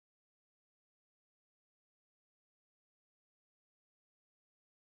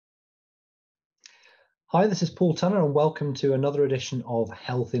Hi, this is Paul Tunnah, and welcome to another edition of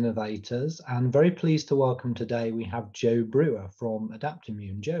Health Innovators. And very pleased to welcome today, we have Jo Brewer from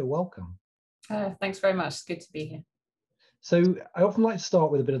Adaptimmune. Jo, welcome. Thanks very much. It's good to be here. So I often like to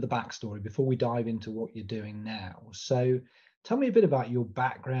start with a bit of the backstory before we dive into what you're doing now. So tell me a bit about your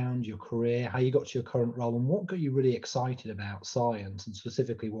background, your career, how you got to your current role, and what got you really excited about science and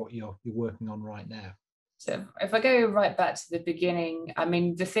specifically what you're working on right now. So if I go right back to the beginning, I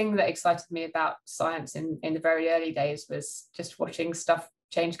mean, the thing that excited me about science in the very early days was just watching stuff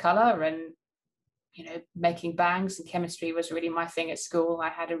change color and, making bangs, and chemistry was really my thing at school. I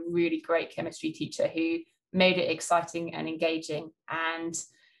had a really great chemistry teacher who made it exciting and engaging. And,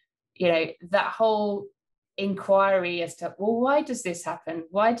 that whole inquiry as to, well, why does this happen?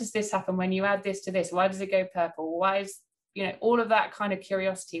 Why does this happen when you add this to this? Why does it go purple? Why is, all of that kind of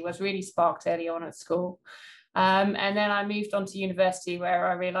curiosity was really sparked early on at school. And then I moved on to university, where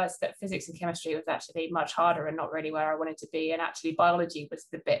I realized that physics and chemistry was actually much harder and not really where I wanted to be. And actually biology was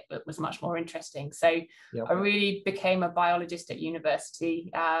the bit that was much more interesting. So Yep. I really became a biologist at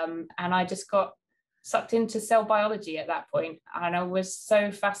university. And I just got sucked into cell biology at that point. And I was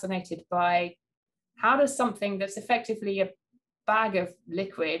so fascinated by how does something that's effectively a bag of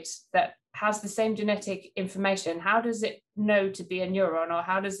liquid that has the same genetic information, how does it know to be a neuron, or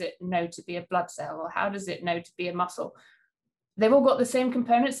how does it know to be a blood cell, or how does it know to be a muscle? They've all got the same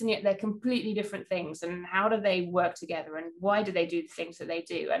components and yet they're completely different things. And how do they work together, and why do they do the things that they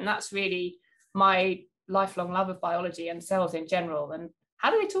do? And that's really my lifelong love of biology and cells in general. And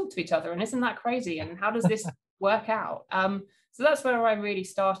how do they talk to each other? And isn't that crazy? And how does this work out? So that's where I really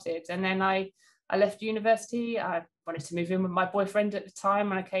started. And then I left university. I wanted to move in with my boyfriend at the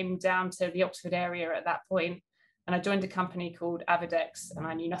time, and I came down to the Oxford area at that point, and I joined a company called Avidex, and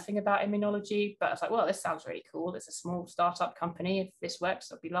I knew nothing about immunology, but I was like, well, this sounds really cool. It's a small startup company. If this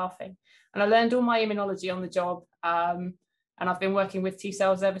works, I'll be laughing. And I learned all my immunology on the job, and I've been working with T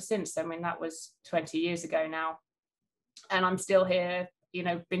cells ever since. I mean, that was 20 years ago now, and I'm still here,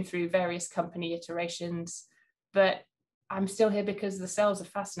 been through various company iterations, but I'm still here because the cells are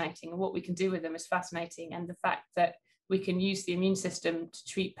fascinating and what we can do with them is fascinating. And the fact that we can use the immune system to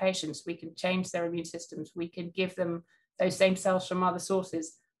treat patients, we can change their immune systems, we can give them those same cells from other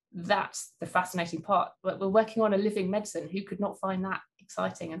sources. That's the fascinating part. But we're working on a living medicine. Who could not find that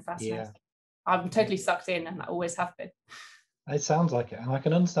exciting and fascinating? Yeah. I'm totally sucked in, and I always have been. It sounds like it, and I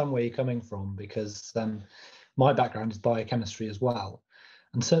can understand where you're coming from because my background is biochemistry as well.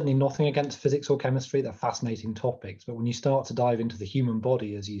 And certainly nothing against physics or chemistry, they're fascinating topics. But when you start to dive into the human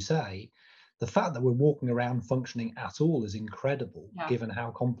body, as you say, the fact that we're walking around functioning at all is incredible, given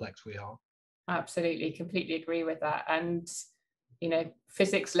how complex we are. Absolutely, completely agree with that. And,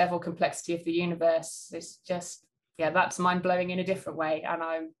 physics level complexity of the universe is just, that's mind blowing in a different way. And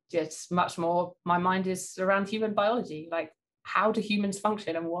I'm just much more, my mind is around human biology. Like, how do humans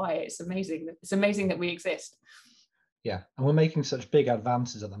function and why? It's amazing. It's amazing that we exist. Yeah, and we're making such big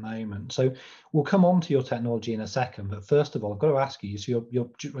advances at the moment. So we'll come on to your technology in a second. But first of all, I've got to ask you, so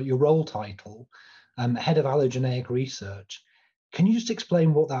your role title, Head of Allogeneic Research. Can you just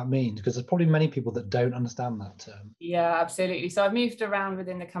explain what that means? Because there's probably many people that don't understand that term. Yeah, absolutely. So I've moved around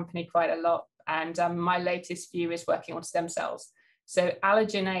within the company quite a lot. And my latest view is working on stem cells. So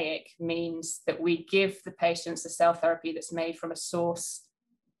allogeneic means that we give the patients a cell therapy that's made from a source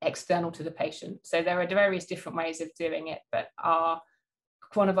external to the patient. So there are various different ways of doing it, but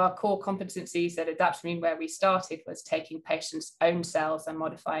one of our core competencies at Adaptimmune, where we started, was taking patients' own cells and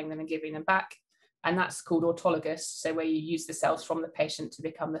modifying them and giving them back. And that's called autologous, so where you use the cells from the patient to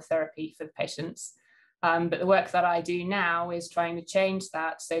become the therapy for the patients. But the work that I do now is trying to change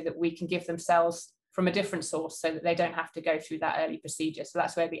that so that we can give them cells from a different source so that they don't have to go through that early procedure. So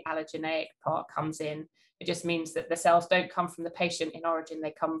that's where the allogeneic part comes in. It just means that the cells don't come from the patient in origin,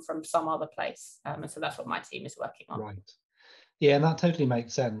 they come from some other place. And so that's what my team is working on. Right. Yeah, and that totally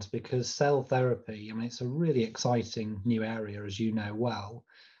makes sense because cell therapy, I mean, it's a really exciting new area, as you know well.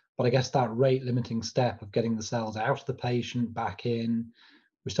 But I guess that rate limiting step of getting the cells out of the patient, back in,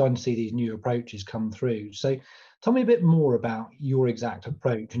 we're starting to see these new approaches come through. So tell me a bit more about your exact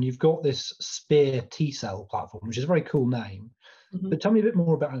approach. And you've got this SPEAR T cell platform, which is a very cool name. Mm-hmm. But tell me a bit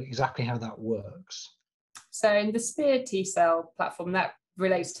more about exactly how that works. So in the SPEAR T cell platform, that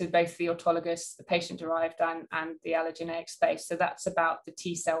relates to both the autologous, the patient-derived, and the allogeneic space. So that's about the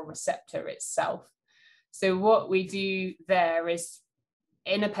T cell receptor itself. So what we do there is,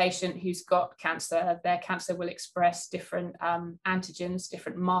 in a patient who's got cancer, their cancer will express different antigens,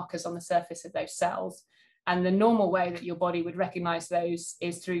 different markers on the surface of those cells. And the normal way that your body would recognize those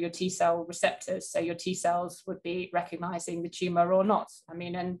is through your T cell receptors. So your T cells would be recognizing the tumor or not. I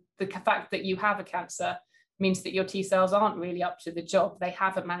mean, and the fact that you have a cancer means that your T cells aren't really up to the job. They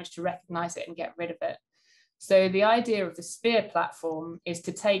haven't managed to recognize it and get rid of it. So the idea of the SPEAR platform is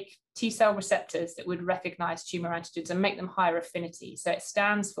to take T cell receptors that would recognize tumor antigens and make them higher affinity. So it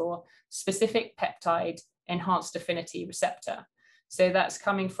stands for specific peptide enhanced affinity receptor. So that's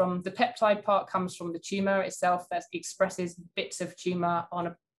coming from, the peptide part comes from the tumor itself that expresses bits of tumor on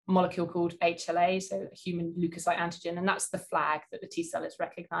a molecule called HLA, so a human leukocyte antigen, and that's the flag that the T cell is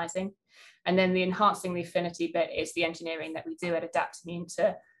recognizing. And then the enhancing the affinity bit is the engineering that we do at Adaptimmune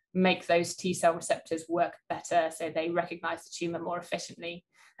to make those T cell receptors work better so they recognize the tumor more efficiently.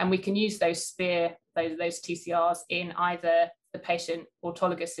 And we can use those SPEAR, those TCRs in either the patient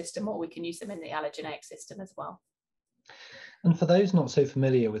autologous system, or we can use them in the allogeneic system as well. And for those not so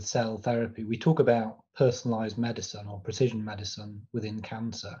familiar with cell therapy, we talk about personalized medicine or precision medicine within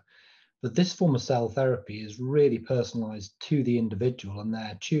cancer, but this form of cell therapy is really personalized to the individual and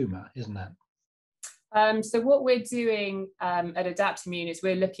their tumor, isn't it? So what we're doing at Adaptimmune is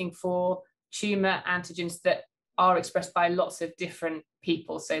we're looking for tumor antigens that are expressed by lots of different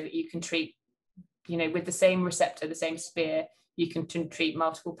people, so that you can treat, with the same receptor, the same SPEAR, you can treat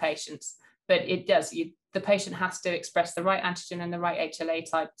multiple patients. But it does, the patient has to express the right antigen and the right HLA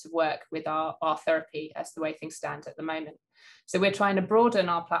type to work with our therapy, as the way things stand at the moment. So we're trying to broaden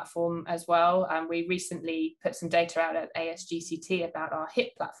our platform as well. And we recently put some data out at ASGCT about our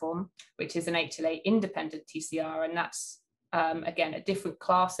HIT platform, which is an HLA independent TCR. And that's, again, a different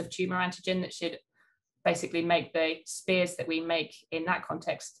class of tumor antigen that should basically make the SPEARs that we make in that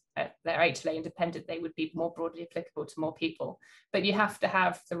context, they're HLA independent, they would be more broadly applicable to more people. But you have to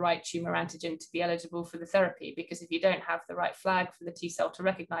have the right tumor antigen to be eligible for the therapy, because if you don't have the right flag for the T cell to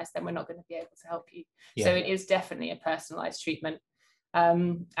recognize, then we're not going to be able to help you. Yeah. So it is definitely a personalized treatment.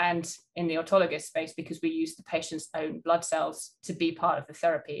 And in the autologous space, because we use the patient's own blood cells to be part of the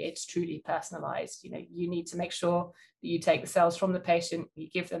therapy, it's truly personalized. You need to make sure that you take the cells from the patient, you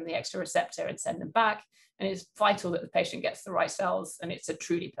give them the extra receptor and send them back. And it's vital that the patient gets the right cells, and it's a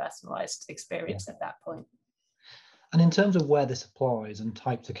truly personalized experience at that point. And in terms of where this applies and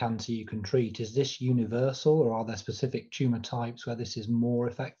types of cancer you can treat, is this universal, or are there specific tumor types where this is more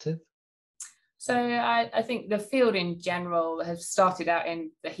effective? So I think the field in general has started out in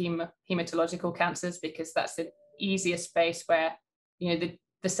the hematological cancers, because that's the easiest space where,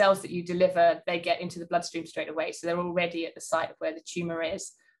 the cells that you deliver, they get into the bloodstream straight away. So they're already at the site of where the tumor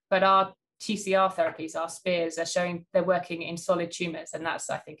is. But our TCR therapies, our SPEARs, are showing they're working in solid tumors. And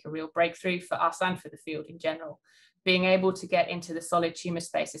that's, I think, a real breakthrough for us and for the field in general. Being able to get into the solid tumor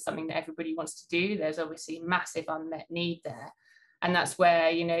space is something that everybody wants to do. There's obviously massive unmet need there. And that's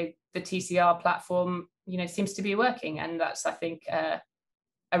where, the TCR platform, seems to be working. And that's, I think, a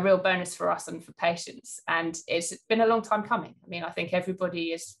real bonus for us and for patients. And it's been a long time coming. I mean, I think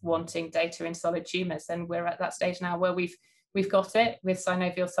everybody is wanting data in solid tumors. And we're at that stage now where we've got it with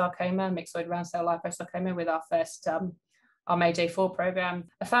synovial sarcoma, myxoid round cell liposarcoma, with our first our MAGE-A4 program,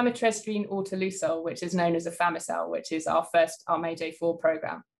 afamitreztrine autoleucel, which is known as afami-cel, which is our first MAGE-A4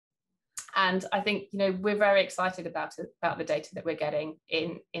 program. And I think, we're very excited about the data that we're getting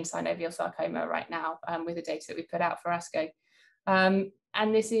in synovial sarcoma right now, with the data that we put out for ASCO.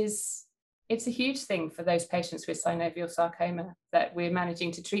 And it's a huge thing for those patients with synovial sarcoma, that we're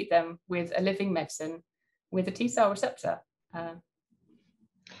managing to treat them with a living medicine with a T cell receptor.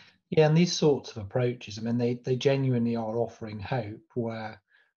 Yeah, and these sorts of approaches, I mean, they genuinely are offering hope, where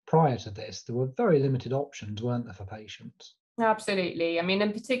prior to this, there were very limited options, weren't there, for patients? Absolutely. I mean,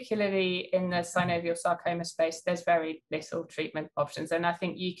 and particularly in the synovial sarcoma space, there's very little treatment options. And I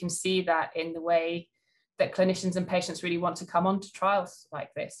think you can see that in the way that clinicians and patients really want to come on to trials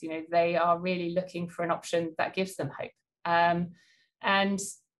like this. They are really looking for an option that gives them hope. And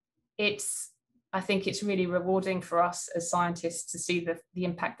I think it's really rewarding for us as scientists to see the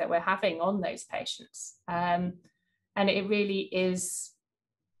impact that we're having on those patients. And it really is,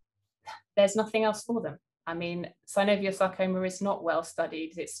 there's nothing else for them. I mean, synovial sarcoma is not well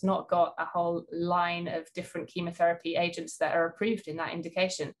studied. It's not got a whole line of different chemotherapy agents that are approved in that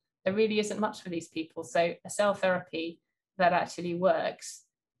indication. There really isn't much for these people. So a cell therapy that actually works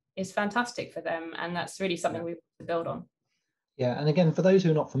is fantastic for them. And that's really something we want to build on. Yeah, and again, for those who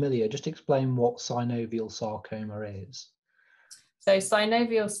are not familiar, just explain what synovial sarcoma is. So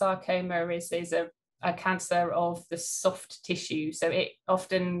synovial sarcoma is a cancer of the soft tissue. So it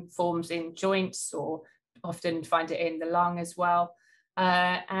often forms in joints, or often find it in the lung as well.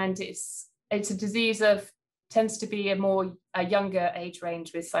 And it's a disease of tends to be a younger age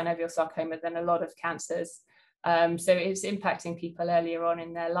range with synovial sarcoma than a lot of cancers. So it's impacting people earlier on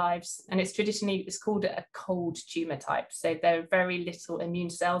in their lives. And it's called a cold tumor type. So there are very little immune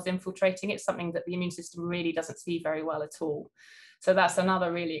cells infiltrating. It's something that the immune system really doesn't see very well at all. So that's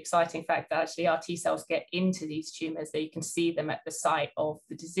another really exciting fact, that actually our T cells get into these tumors, that you can see them at the site of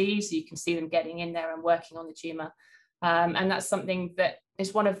the disease. You can see them getting in there and working on the tumor. And that's something that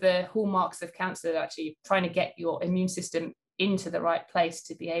is one of the hallmarks of cancer, actually trying to get your immune system into the right place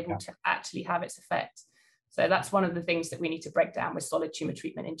to be able to actually have its effect. So that's one of the things that we need to break down with solid tumor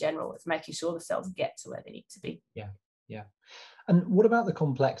treatment in general, is making sure the cells get to where they need to be. Yeah. And what about the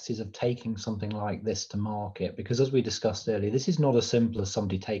complexities of taking something like this to market? Because as we discussed earlier, this is not as simple as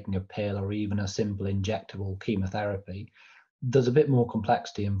somebody taking a pill or even a simple injectable chemotherapy. There's a bit more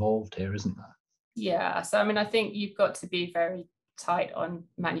complexity involved here, isn't there? Yeah. So, I mean, I think you've got to be very tight on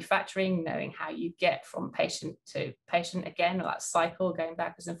manufacturing, knowing how you get from patient to patient, again, that cycle going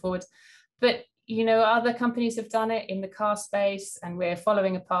backwards and forwards. But other companies have done it in the CAR space, and we're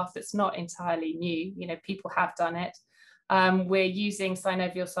following a path that's not entirely new. People have done it. We're using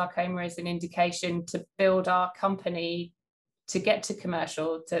synovial sarcoma as an indication to build our company to get to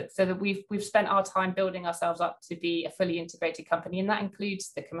commercial, so that we've spent our time building ourselves up to be a fully integrated company, and that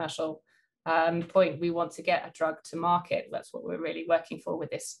includes the commercial point. We want to get a drug to market. That's what we're really working for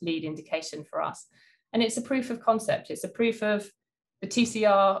with this lead indication for us. And it's a proof of concept. It's a proof of the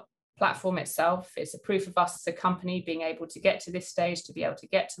TCR platform itself. It's a proof of us as a company being able to get to this stage, to be able to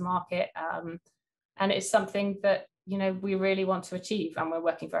get to market. And it's something that, we really want to achieve, and we're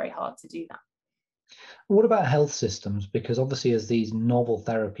working very hard to do that. What about health systems? Because obviously as these novel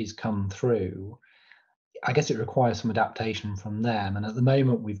therapies come through, I guess it requires some adaptation from them. And at the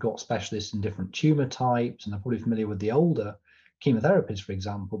moment, we've got specialists in different tumor types, and they're probably familiar with the older chemotherapies, for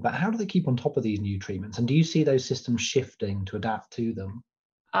example. But how do they keep on top of these new treatments? And do you see those systems shifting to adapt to them?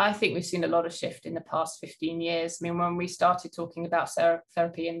 I think we've seen a lot of shift in the past 15 years. I mean, when we started talking about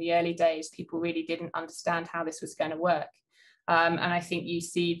therapy in the early days, people really didn't understand how this was going to work. And I think you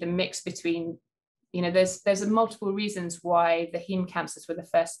see the mix between, there's multiple reasons why the heme cancers were the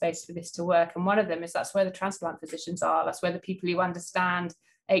first space for this to work. And one of them is that's where the transplant physicians are. That's where the people who understand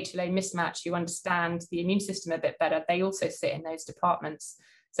HLA mismatch, who understand the immune system a bit better, they also sit in those departments.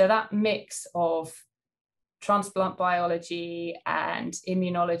 So that mix of transplant biology and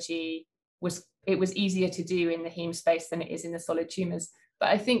immunology was easier to do in the heme space than it is in the solid tumors. But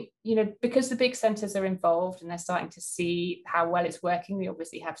I think, because the big centers are involved and they're starting to see how well it's working, we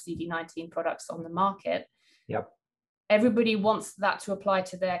obviously have CD19 products on the market. Yep. Everybody wants that to apply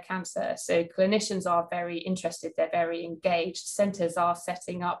to their cancer. So clinicians are very interested, they're very engaged. Centers are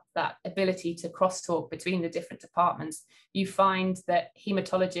setting up that ability to crosstalk between the different departments. You find that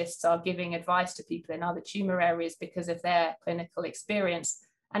hematologists are giving advice to people in other tumor areas because of their clinical experience,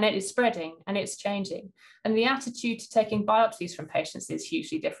 and it is spreading and it's changing. And the attitude to taking biopsies from patients is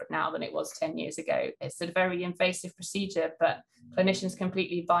hugely different now than it was 10 years ago. It's a very invasive procedure, but clinicians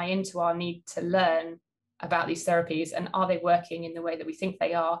completely buy into our need to learn about these therapies, and are they working in the way that we think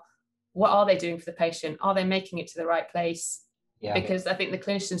they are? What are they doing for the patient? Are they making it to the right place? Yeah. Because I think the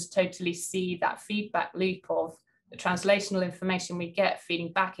clinicians totally see that feedback loop of the translational information we get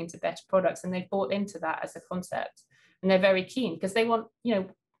feeding back into better products, and they've bought into that as a concept, and they're very keen because they want,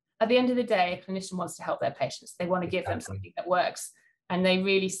 at the end of the day, a clinician wants to help their patients. They want to give them something that works, and they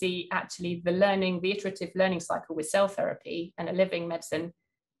really see actually the iterative learning cycle with cell therapy and a living medicine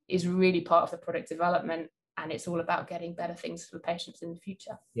is really part of the product development, and it's all about getting better things for the patients in the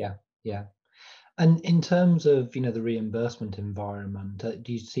future. Yeah. And in terms of, the reimbursement environment,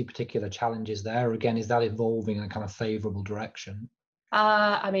 do you see particular challenges there? Again, is that evolving in a kind of favorable direction?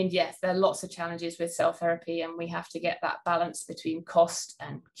 I mean, yes, there are lots of challenges with cell therapy, and we have to get that balance between cost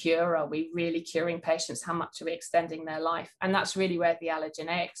and cure. Are we really curing patients? How much are we extending their life? And that's really where the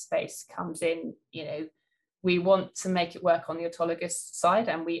allogeneic space comes in. We want to make it work on the autologous side,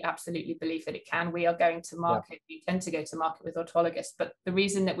 and we absolutely believe that it can. We are going to market, we tend to go to market with autologous, but the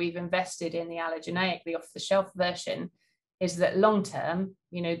reason that we've invested in the allogeneic, the off-the-shelf version, is that long-term,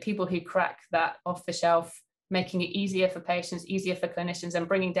 people who crack that off-the-shelf, making it easier for patients, easier for clinicians, and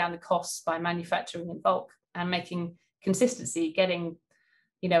bringing down the costs by manufacturing in bulk and making consistency, getting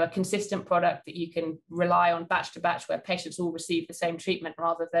a consistent product that you can rely on batch to batch, where patients all receive the same treatment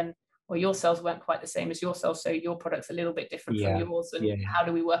rather than, well, your cells weren't quite the same as your cells, so your product's a little bit different from yours, and how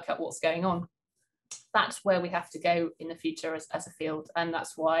do we work out what's going on? That's where we have to go in the future as a field, and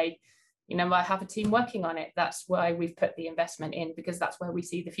that's why, I have a team working on it. That's why we've put the investment in, because that's where we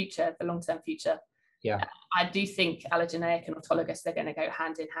see the future, the long-term future. Yeah. I do think allogeneic and autologous, they're going to go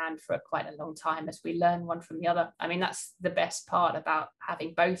hand in hand for quite a long time as we learn one from the other. I mean, that's the best part about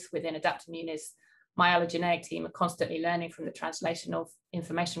having both within Adaptimmune is my allogeneic team are constantly learning from the translation of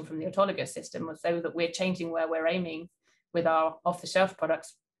information from the autologous system, so that we're changing where we're aiming with our off-the-shelf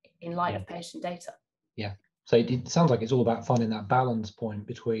products in light of patient data. Yeah. So it sounds like it's all about finding that balance point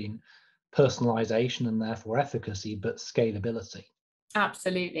between personalization and therefore efficacy, but scalability.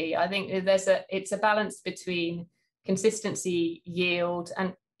 Absolutely. I think it's a balance between consistency, yield,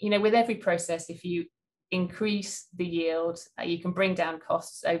 and with every process, if you increase the yield, you can bring down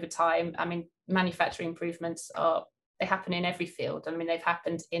costs over time. I mean, manufacturing improvements they happen in every field. I mean, they've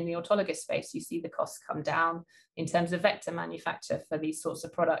happened in the autologous space. You see the costs come down in terms of vector manufacture for these sorts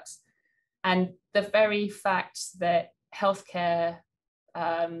of products. And the very fact that healthcare,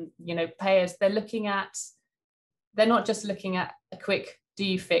 payers, they're not just looking at a quick, do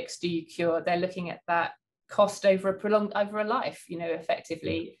you fix, do you cure? They're looking at that cost over a life,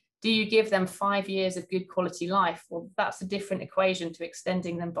 effectively. Do you give them 5 years of good quality life? Well, that's a different equation to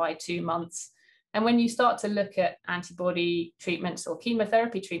extending them by 2 months. And when you start to look at antibody treatments or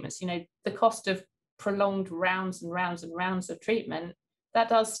chemotherapy treatments, the cost of prolonged rounds and rounds and rounds of treatment, that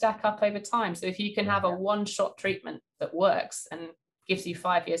does stack up over time. So if you can have a one-shot treatment that works and gives you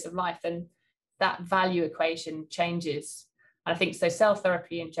 5 years of life, then that value equation changes. And I think so cell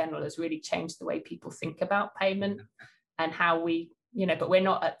therapy in general has really changed the way people think about payment and how we, but we're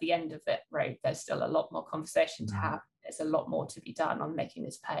not at the end of it, right? There's still a lot more conversation to have. There's a lot more to be done on making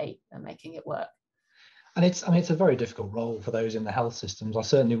this pay and making it work. And it's a very difficult role for those in the health systems. I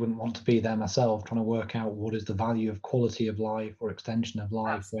certainly wouldn't want to be there myself, trying to work out what is the value of quality of life or extension of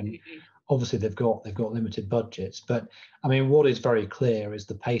life. Absolutely. When obviously they've got limited budgets. But I mean, what is very clear is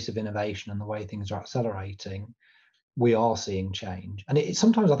the pace of innovation and the way things are accelerating. We are seeing change. And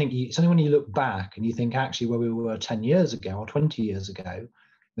sometimes I think it's only when you look back and you think actually where we were 10 years ago or 20 years ago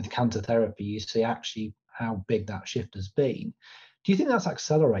with cancer therapy, you see actually how big that shift has been. Do you think that's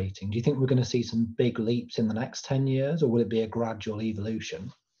accelerating? Do you think we're going to see some big leaps in the next 10 years, or will it be a gradual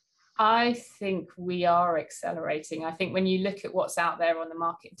evolution? I think we are accelerating. I think when you look at what's out there on the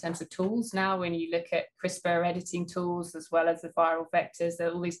market in terms of tools now, when you look at CRISPR editing tools, as well as the viral vectors, there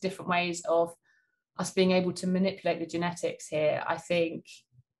are all these different ways of us being able to manipulate the genetics here. I think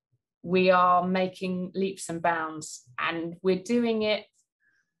we are making leaps and bounds, and we're doing it.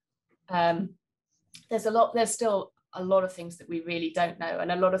 There's still a lot of things that we really don't know, and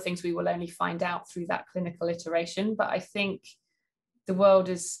a lot of things we will only find out through that clinical iteration. But I think the world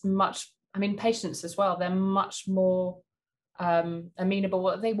is patients as well, they're much more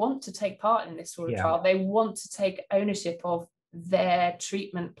amenable. They want to take part in this sort of trial. They want to take ownership of their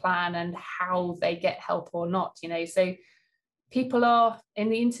treatment plan and how they get help or not, so people are in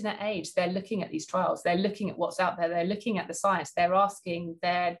the internet age, they're looking at these trials, they're looking at what's out there, they're looking at the science, they're asking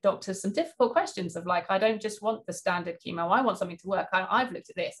their doctors some difficult questions of like, I don't just want the standard chemo, I want something to work. I've looked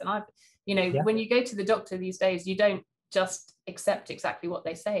at this, and when you go to the doctor these days, you don't just accept exactly what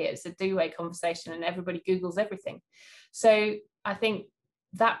they say. It's a two-way conversation, and everybody Googles everything. So I think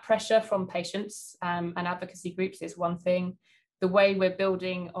that pressure from patients and advocacy groups is one thing. The way we're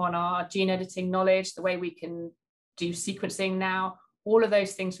building on our gene editing knowledge, the way we can do sequencing now, all of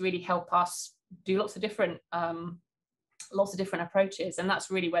those things really help us do lots of different approaches. And that's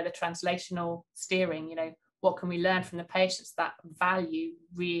really where the translational steering, what can we learn from the patients, that value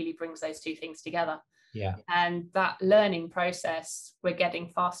really brings those two things together. Yeah. And that learning process, we're getting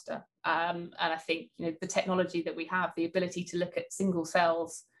faster. And I think, the technology that we have, the ability to look at single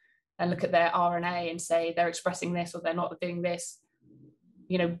cells and look at their RNA and say they're expressing this or they're not doing this,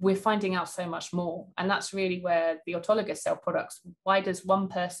 we're finding out so much more. And that's really where the autologous cell products, why does one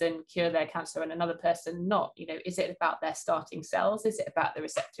person cure their cancer and another person not? Is it about their starting cells? Is it about the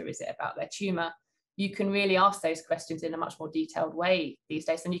receptor? Is it about their tumor? You can really ask those questions in a much more detailed way these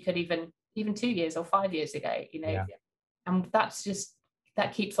days than you could even 2 years or 5 years ago, And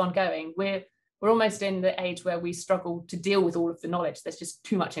that keeps on going. We're almost in the age where we struggle to deal with all of the knowledge. There's just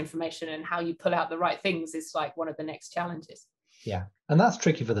too much information, and how you pull out the right things is like one of the next challenges. Yeah. And that's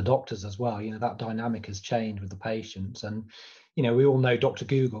tricky for the doctors as well. That dynamic has changed with the patients. And, we all know Dr.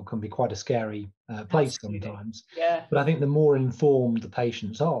 Google can be quite a scary place sometimes. Yeah. But I think the more informed the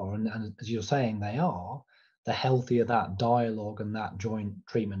patients are, and as you're saying, they are, the healthier that dialogue and that joint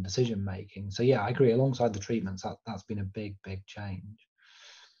treatment decision making. So, yeah, I agree. Alongside the treatments, that's been a big, big change.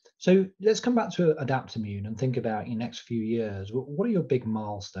 So let's come back to Adaptimmune and think about your next few years. What are your big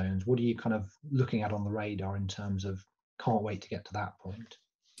milestones? What are you kind of looking at on the radar in terms of can't wait to get to that point?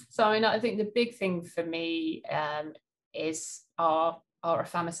 So I think the big thing for me is our our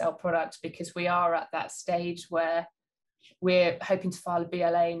afami-cel product, because we are at that stage where we're hoping to file a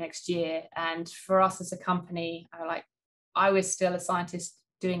BLA next year. And for us as a company, I was still a scientist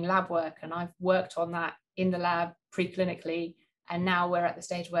doing lab work, and I've worked on that in the lab preclinically. And now we're at the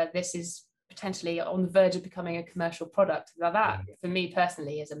stage where this is potentially on the verge of becoming a commercial product. Now that, for me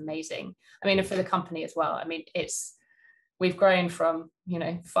personally, is amazing. I mean, and for the company as well. I mean, we've grown from,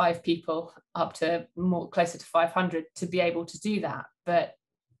 5 people up to more closer to 500 to be able to do that. But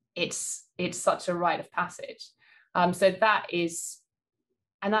it's such a rite of passage. So that is,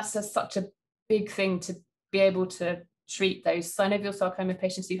 and that's such a big thing to be able to treat those synovial sarcoma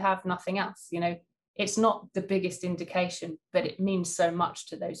patients who have nothing else. It's not the biggest indication, but it means so much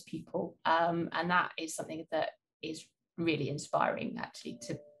to those people. And that is something that is really inspiring, actually,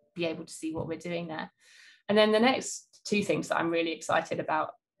 to be able to see what we're doing there. And then the next 2 things that I'm really excited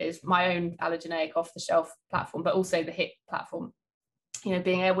about is my own allogeneic off-the-shelf platform, but also the HIP platform.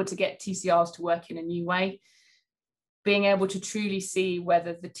 Being able to get TCRs to work in a new way, being able to truly see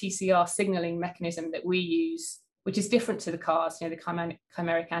whether the TCR signaling mechanism that we use, which is different to the CARs, the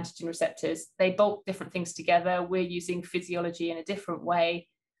chimeric antigen receptors, they bolt different things together. We're using physiology in a different way.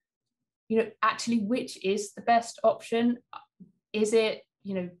 Actually, which is the best option? Is it,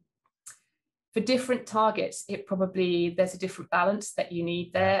 for different targets, there's a different balance that you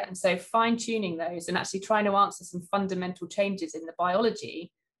need there. And so fine tuning those and actually trying to answer some fundamental changes in the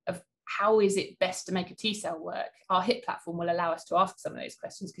biology of how is it best to make a T cell work. Our HIP platform will allow us to ask some of those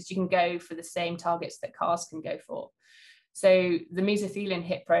questions, because you can go for the same targets that CARs can go for. So the mesothelin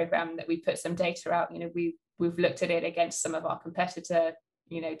HIP program that we put some data out, we've looked at it against some of our competitor,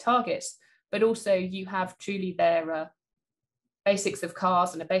 targets, but also you have truly their basics of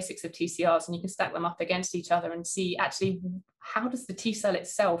CARs and the basics of TCRs, and you can stack them up against each other and see actually how does the T cell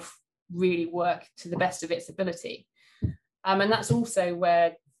itself really work to the best of its ability. And that's also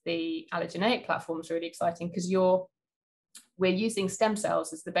where the allogeneic platform is really exciting, because we're using stem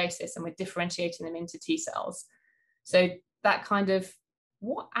cells as the basis and we're differentiating them into T cells. So that kind of,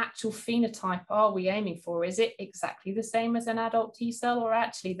 what actual phenotype are we aiming for? Is it exactly the same as an adult T cell, or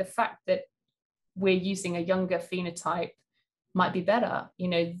actually the fact that we're using a younger phenotype might be better?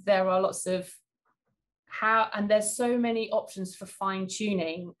 There are lots of and there's so many options for fine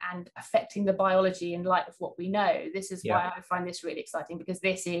tuning and affecting the biology in light of what we know. This is why I find this really exciting, because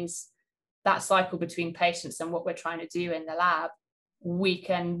this is that cycle between patients and what we're trying to do in the lab. We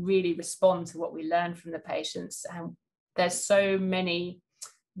can really respond to what we learn from the patients. And there's so many,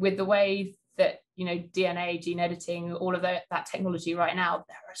 with the way that, DNA, gene editing, all of that technology right now,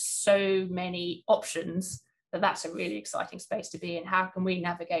 there are so many options that's a really exciting space to be in. How can we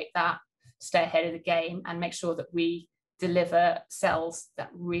navigate that, stay ahead of the game, and make sure that we deliver cells that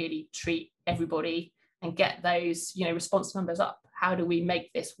really treat everybody and get those, response numbers up? How do we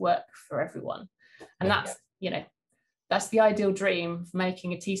make this work for everyone? And that's the ideal dream, of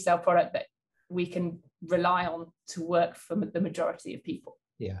making a T cell product that we can rely on to work for the majority of people.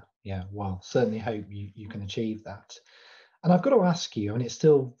 Yeah. Well, certainly hope you can achieve that. And I've got to ask you, and it's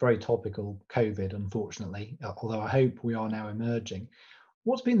still very topical, COVID, unfortunately, although I hope we are now emerging.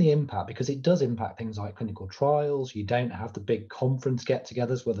 What's been the impact? Because it does impact things like clinical trials. You don't have the big conference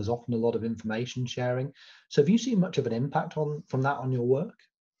get-togethers where there's often a lot of information sharing. So have you seen much of an impact from that on your work?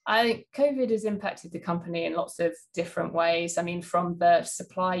 I think COVID has impacted the company in lots of different ways. I mean, from the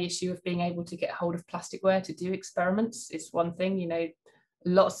supply issue of being able to get hold of plasticware to do experiments is one thing.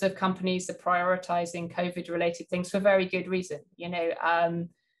 Lots of companies are prioritizing COVID-related things for very good reason, and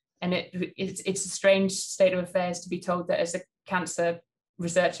it's a strange state of affairs to be told that as a cancer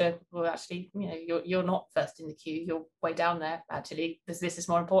researcher, well, actually, you're not first in the queue, you're way down there, actually, because this is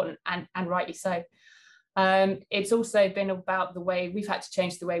more important, and rightly so. It's also been about the way we've had to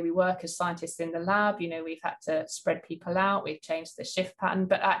change the way we work as scientists in the lab. We've had to spread people out, we've changed the shift pattern,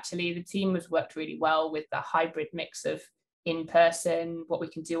 but actually the team has worked really well with the hybrid mix of in person, what we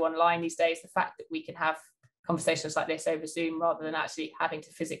can do online these days. The fact that we can have conversations like this over Zoom rather than actually having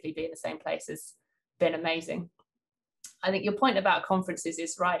to physically be in the same place has been amazing. I think your point about conferences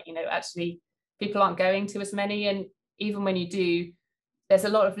is right. Actually people aren't going to as many, and even when you do, there's a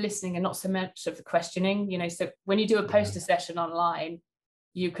lot of listening and not so much of the questioning. So when you do a poster session online,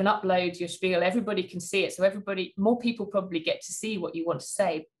 you can upload your spiel, everybody can see it, so more people probably get to see what you want to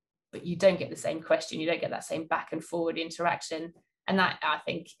say, but you don't get the same question, you don't get that same back and forward interaction. And that, I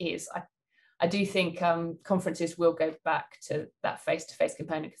think, I do think conferences will go back to that face-to-face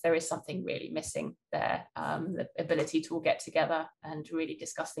component, because there is something really missing there, the ability to all get together and really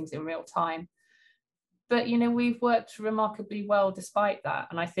discuss things in real time. But, we've worked remarkably well despite that.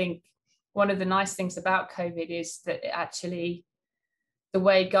 And I think one of the nice things about COVID is that it actually, the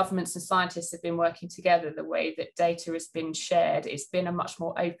way governments and scientists have been working together, the way that data has been shared, it's been a much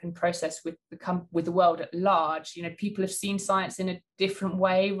more open process with the world at large. You know, people have seen science in a different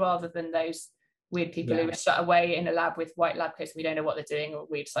way rather than those weird people who are shut away in a lab with white lab coats and we don't know what they're doing, or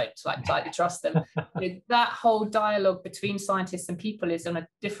we just like tightly trust them. You know, that whole dialogue between scientists and people is on a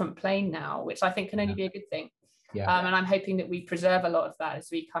different plane now, which I think can only be a good thing. And I'm hoping that we preserve a lot of that as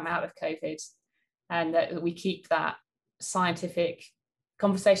we come out of COVID, and that we keep that scientific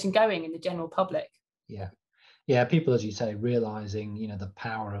conversation going in the general public. Yeah, people, as you say, realizing, you know, the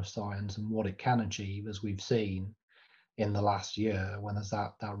power of science and what it can achieve, as we've seen in the last year, when there's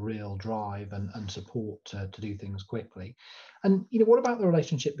that real drive and support to do things quickly. And, you know, what about the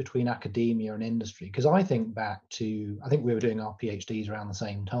relationship between academia and industry? Because I think back to, I think we were doing our PhDs around the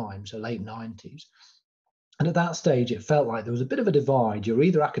same time, so late 90s. And at that stage, it felt like there was a bit of a divide. You're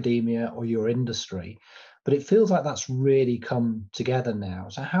either academia or you're industry. But it feels like that's really come together now.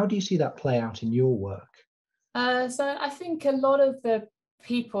 So how do you see that play out in your work? So I think a lot of the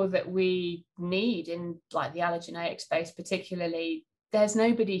people that we need in like the allogeneic space particularly, there's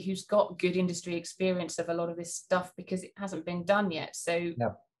nobody who's got good industry experience of a lot of this stuff because it hasn't been done yet. So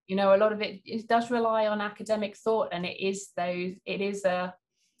you know, a lot of it does rely on academic thought, and it's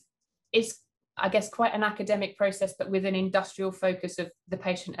I guess quite an academic process, but with an industrial focus of the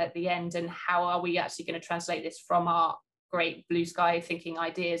patient at the end, and how are we actually going to translate this from our great blue sky thinking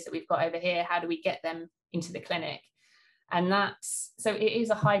ideas that we've got over here, how do we get them into the clinic? And that's, so it is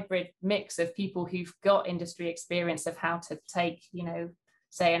a hybrid mix of people who've got industry experience of how to take, you know,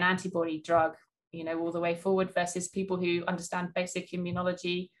 say an antibody drug, you know, all the way forward, versus people who understand basic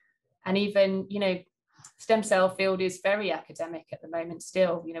immunology. And even, you know, stem cell field is very academic at the moment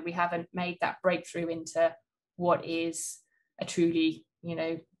still. You know, we haven't made that breakthrough into what is a truly, you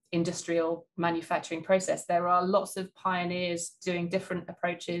know, industrial manufacturing process. There are lots of pioneers doing different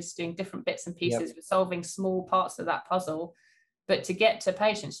approaches, doing different bits and pieces, solving small parts of that puzzle. But to get to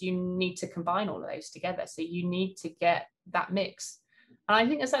patients, you need to combine all of those together. So you need to get that mix. And I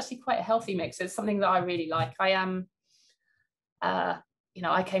think it's actually quite a healthy mix. It's something that I really like. I am, you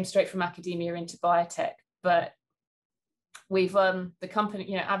know, I came straight from academia into biotech, but we've the company,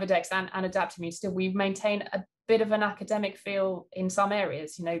 you know, Avidex and Adaptimmune, still we maintain a bit of an academic feel in some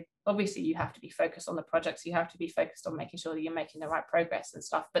areas. You know, obviously you have to be focused on the projects, you have to be focused on making sure that you're making the right progress and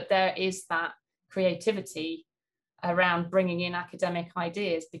stuff, but there is that creativity around bringing in academic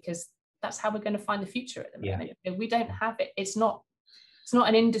ideas, because that's how we're going to find the future at the moment. We don't have it. It's not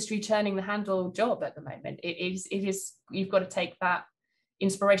an industry churning the handle job at the moment. It is you've got to take that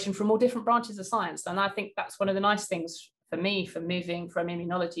inspiration from all different branches of science. And I think that's one of the nice things for me for moving from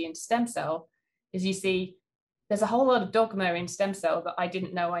immunology into stem cell, is you see there's a whole lot of dogma in stem cell that I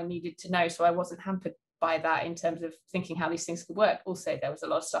didn't know I needed to know. So I wasn't hampered by that in terms of thinking how these things could work. Also, there was a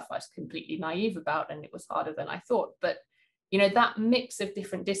lot of stuff I was completely naive about, and it was harder than I thought. But, you know, that mix of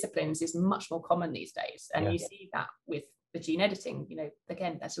different disciplines is much more common these days. And you see that with the gene editing. You know,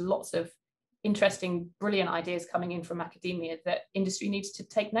 again, there's lots of interesting, brilliant ideas coming in from academia that industry needs to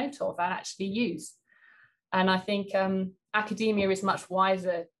take note of and actually use. And I think academia is much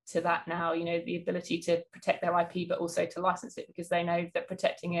wiser to that now, you know, the ability to protect their IP, but also to license it, because they know that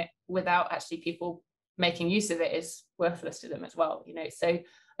protecting it without actually people making use of it is worthless to them as well, you know. So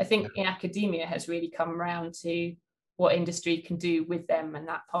I think in academia has really come around to what industry can do with them, and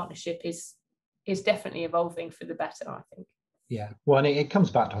that partnership is definitely evolving for the better, I think. Yeah, well, and it comes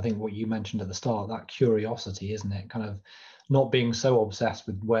back to, I think, what you mentioned at the start, that curiosity, isn't it? Kind of not being so obsessed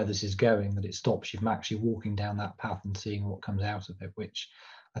with where this is going that it stops you from actually walking down that path and seeing what comes out of it, which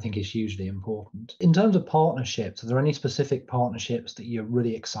I think is hugely important. In terms of partnerships, are there any specific partnerships that you're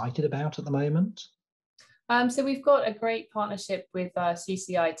really excited about at the moment? So we've got a great partnership with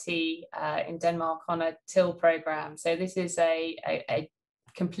CCIT in Denmark on a TIL program. So this is a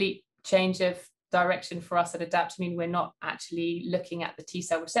complete change of direction for us at Adaptimmune. We're not actually looking at the T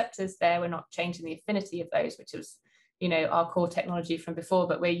cell receptors there. We're not changing the affinity of those, which was, you know, our core technology from before,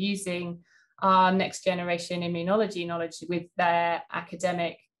 but we're using our next generation immunology knowledge with their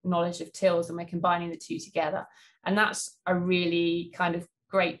academic knowledge of TILs, and we're combining the two together. And that's a really kind of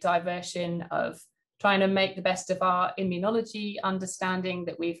great diversion of trying to make the best of our immunology understanding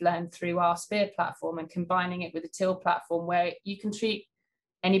that we've learned through our SPEAR platform, and combining it with a TIL platform where you can treat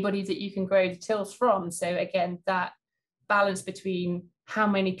anybody that you can grow the TILs from. So again, that balance between how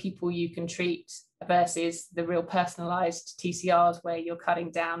many people you can treat versus the real personalized TCRs where you're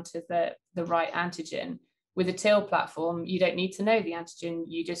cutting down to the right antigen. With a TIL platform, you don't need to know the antigen.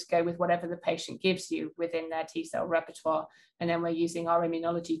 You just go with whatever the patient gives you within their T cell repertoire. And then we're using our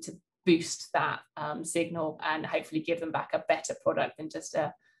immunology to boost that signal and hopefully give them back a better product than just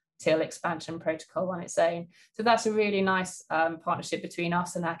a TIL expansion protocol on its own. So that's a really nice partnership between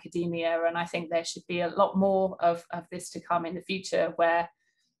us and academia. And I think there should be a lot more of this to come in the future, where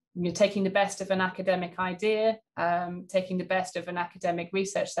you're taking the best of an academic idea, taking the best of an academic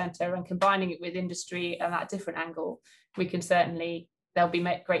research center and combining it with industry and that different angle. We can certainly, there'll be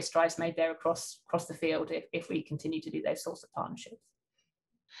great strides made there across the field if we continue to do those sorts of partnerships.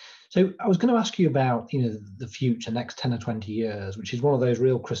 So I was going to ask you about, the future, next 10 or 20 years, which is one of those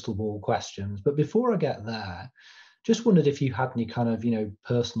real crystal ball questions. But before I get there, just wondered if you had any kind of,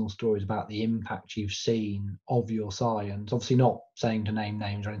 personal stories about the impact you've seen of your science. Obviously not saying to name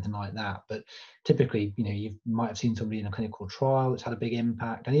names or anything like that, but typically, you might have seen somebody in a clinical trial that's had a big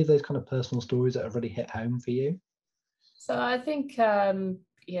impact. Any of those kind of personal stories that have really hit home for you? So I think, I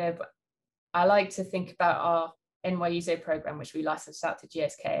like to think about our NYUSO program, which we licensed out to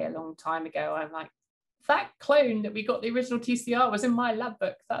GSK a long time ago. I'm like, that clone that we got the original TCR was in my lab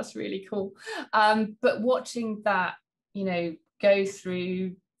book. That's really cool. But watching that, go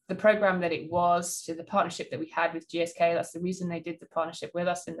through the program that it was, to the partnership that we had with GSK, that's the reason they did the partnership with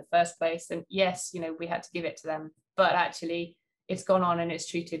us in the first place. And yes, we had to give it to them, but actually it's gone on and it's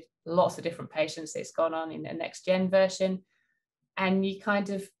treated lots of different patients. It's gone on in the next gen version. And you kind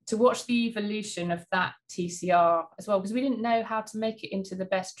of, to watch the evolution of that TCR as well, because we didn't know how to make it into the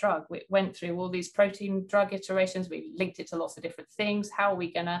best drug. We went through all these protein drug iterations. We linked it to lots of different things. How are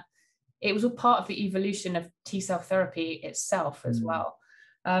we gonna, it was all part of the evolution of T-cell therapy itself as well.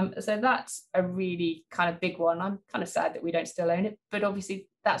 So that's a really kind of big one. I'm kind of sad that we don't still own it, but obviously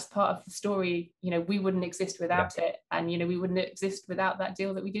that's part of the story. We wouldn't exist without it. And, we wouldn't exist without that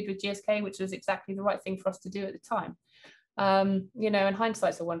deal that we did with GSK, which was exactly the right thing for us to do at the time. And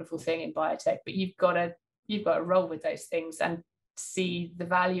hindsight's a wonderful thing in biotech, but you've got to roll with those things and see the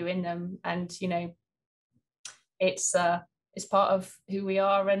value in them. And, it's part of who we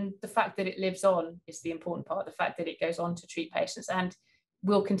are. And the fact that it lives on is the important part, the fact that it goes on to treat patients and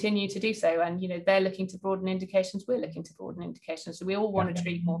will continue to do so. And, they're looking to broaden indications. We're looking to broaden indications. So we all want to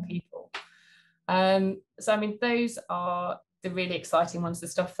treat more people. So, I mean, those are the really exciting ones, the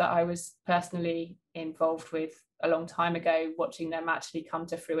stuff that I was personally involved with a long time ago, watching them actually come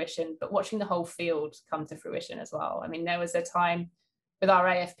to fruition, but watching the whole field come to fruition as well. I mean, there was a time with our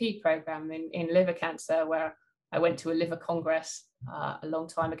AFP program in liver cancer where I went to a liver congress a long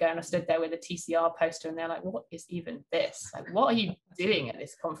time ago, and I stood there with a TCR poster, and they're like, what is even this? Like, what are you doing at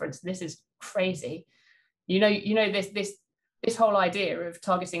this conference? This is crazy. This whole idea of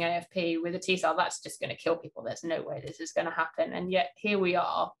targeting AFP with a T-cell, that's just going to kill people. There's no way this is going to happen. And yet here we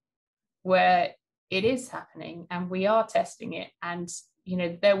are, where it is happening and we are testing it. And,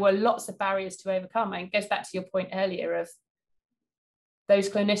 there were lots of barriers to overcome. And it goes back to your point earlier of those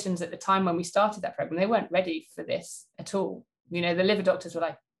clinicians at the time when we started that program, they weren't ready for this at all. The liver doctors were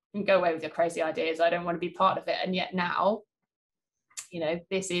like, go away with your crazy ideas. I don't want to be part of it. And yet now,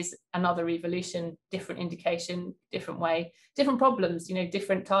 this is another evolution, different indication, different way, different problems,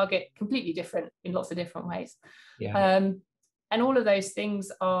 different target, completely different in lots of different ways. Yeah. And all of those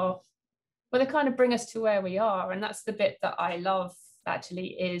things are, well, they kind of bring us to where we are. And that's the bit that I love, actually,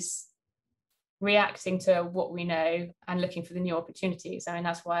 is reacting to what we know and looking for the new opportunities. I mean,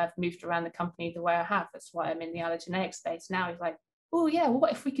 that's why I've moved around the company the way I have. That's why I'm in the allogeneic space now. It's like, oh yeah, well,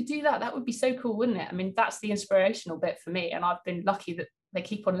 what if we could do that? That would be so cool, wouldn't it? I mean, that's the inspirational bit for me. And I've been lucky that they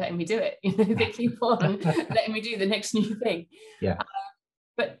keep on letting me do it. They keep on letting me do the next new thing. Yeah.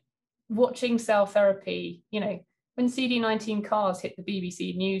 But watching cell therapy, when CD19 CARs hit the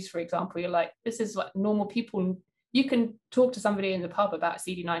BBC News, for example, you're like, this is like normal people. You can talk to somebody in the pub about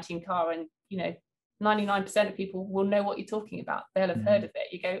CD19 CAR and, 99% of people will know what you're talking about. They'll have heard of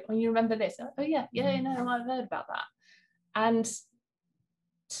it. You go, oh, you remember this? Oh yeah, no, I've heard about that. And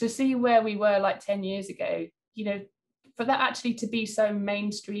to see where we were like 10 years ago, for that actually to be so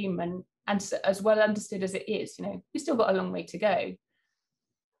mainstream and as well understood as it is, we've still got a long way to go.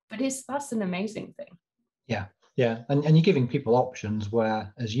 But that's an amazing thing. Yeah. Yeah, and you're giving people options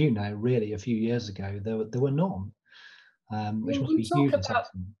where, as really a few years ago, there were none, which must be hugely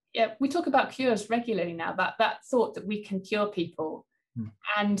exciting. Yeah, we talk about cures regularly now, that thought that we can cure people,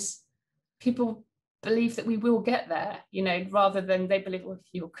 and people believe that we will get there, rather than they believe, well,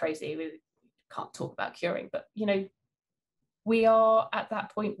 you're crazy, we can't talk about curing. But, we are at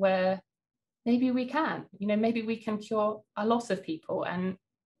that point where maybe we can, maybe we can cure a lot of people, and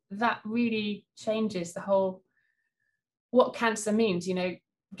that really changes the whole what cancer means.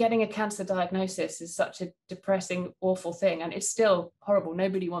 Getting a cancer diagnosis is such a depressing, awful thing, and it's still horrible.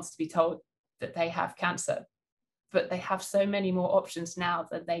 Nobody wants to be told that they have cancer. but they have so many more options now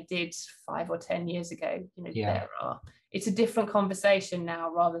than they did 5 or 10 years ago. You know, it's a different conversation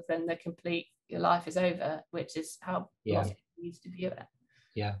now rather than the complete your life is over, which is how lots of people used to view it.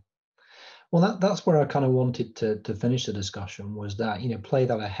 Yeah. Well, that's where I kind of wanted to finish the discussion, was that, you know, play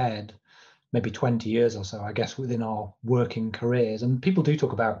that ahead maybe 20 years or so, I guess, within our working careers. And people do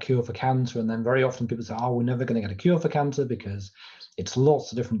talk about cure for cancer, and then very often people say, oh, we're never going to get a cure for cancer because it's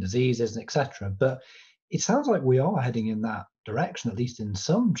lots of different diseases, etc. But it sounds like we are heading in that direction, at least in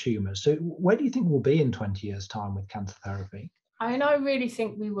some tumors. So where do you think we'll be in 20 years' time with cancer therapy? I mean, I really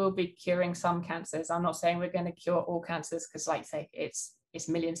think we will be curing some cancers. I'm not saying we're going to cure all cancers, because, like I say, it's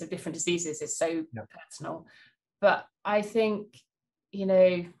millions of different diseases. It's so personal. But I think, you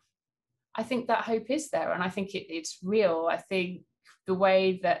know, I think that hope is there, and I think it's real. I think the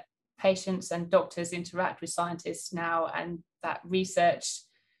way that patients and doctors interact with scientists now, and that research,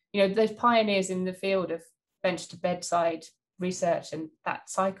 you know, those pioneers in the field of bench to bedside research and that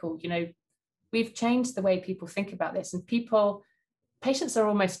cycle, you know, we've changed the way people think about this, and patients are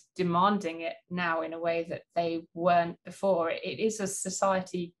almost demanding it now in a way that they weren't before. It is a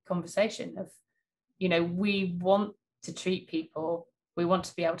society conversation of, you know, we want to treat people, we want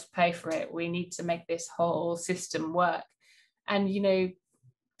to be able to pay for it, we need to make this whole system work. And, you know,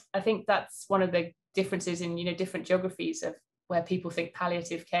 I think that's one of the differences in, you know, different geographies of where people think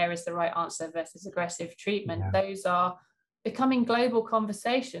palliative care is the right answer versus aggressive treatment. Those are becoming global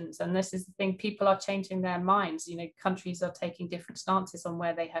conversations, and this is the thing, people are changing their minds. You know, countries are taking different stances on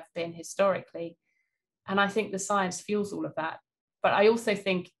where they have been historically, and I think the science fuels all of that. But I also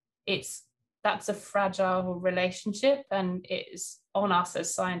think that's a fragile relationship, and it's on us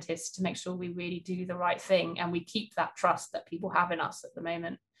as scientists to make sure we really do the right thing and we keep that trust that people have in us at the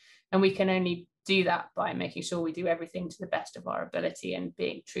moment. And we can only do that by making sure we do everything to the best of our ability and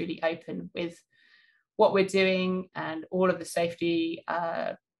being truly open with what we're doing and all of the safety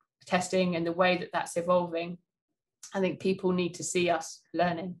testing and the way that that's evolving. I think people need to see us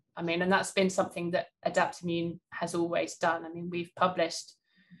learning. I mean, and that's been something that Adaptimmune has always done. I mean, we've published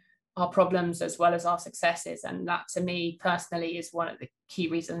our problems as well as our successes, and that, to me personally, is one of the key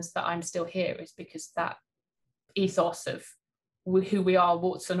reasons that I'm still here, is because that ethos of who we are,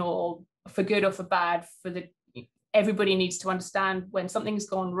 warts and all, for good or for bad, everybody needs to understand when something's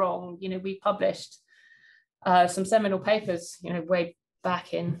gone wrong. You know, we published some seminal papers, you know, way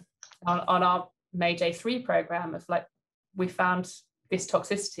back on our May Day 3 program of, like, we found this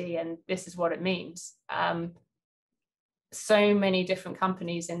toxicity and this is what it means. So many different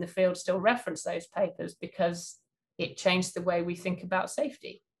companies in the field still reference those papers because it changed the way we think about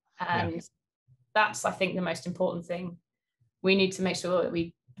safety. And that's, I think, the most important thing. We need to make sure that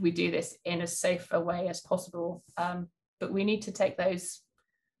we do this in as safe a way as possible. But we need to take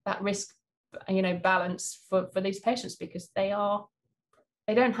that risk, you know, balance for these patients, because they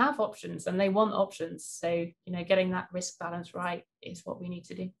don't have options and they want options. So, you know, getting that risk balance right is what we need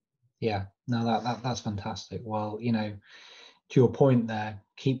to do. Yeah, no, that's fantastic. Well, you know, to your point there,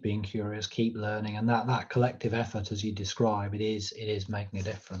 keep being curious, keep learning, and that collective effort, as you describe, it is making a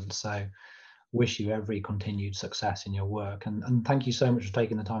difference. So wish you every continued success in your work, and thank you so much for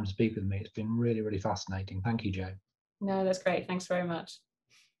taking the time to speak with me. It's been really, really fascinating. Thank you, Jo. No, that's great. Thanks very much.